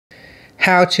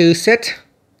How to set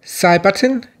side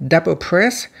button double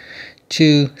press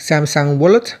to Samsung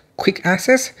Wallet quick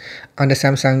access on the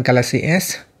Samsung Galaxy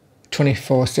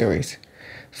S24 series.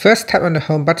 First, tap on the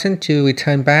home button to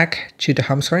return back to the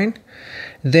home screen.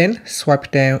 Then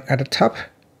swipe down at the top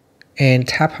and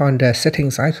tap on the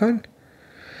settings icon.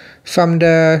 From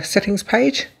the settings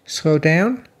page, scroll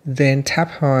down, then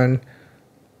tap on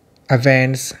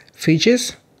advanced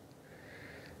features.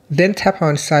 Then tap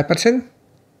on side button.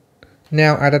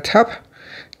 Now at the top,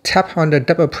 tap on the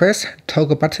double press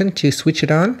toggle button to switch it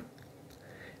on.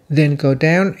 Then go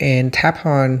down and tap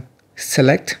on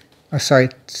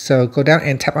go down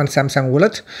and tap on Samsung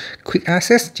Wallet quick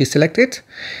access to select it.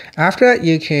 After,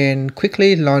 you can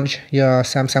quickly launch your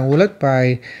Samsung Wallet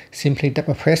by simply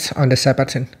double press on the side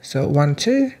button. So 1,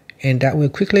 2, and that will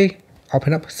quickly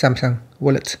open up Samsung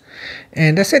Wallet.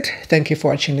 And that's it. Thank you for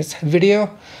watching this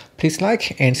video. Please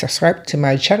like and subscribe to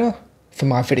my channel for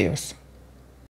more videos.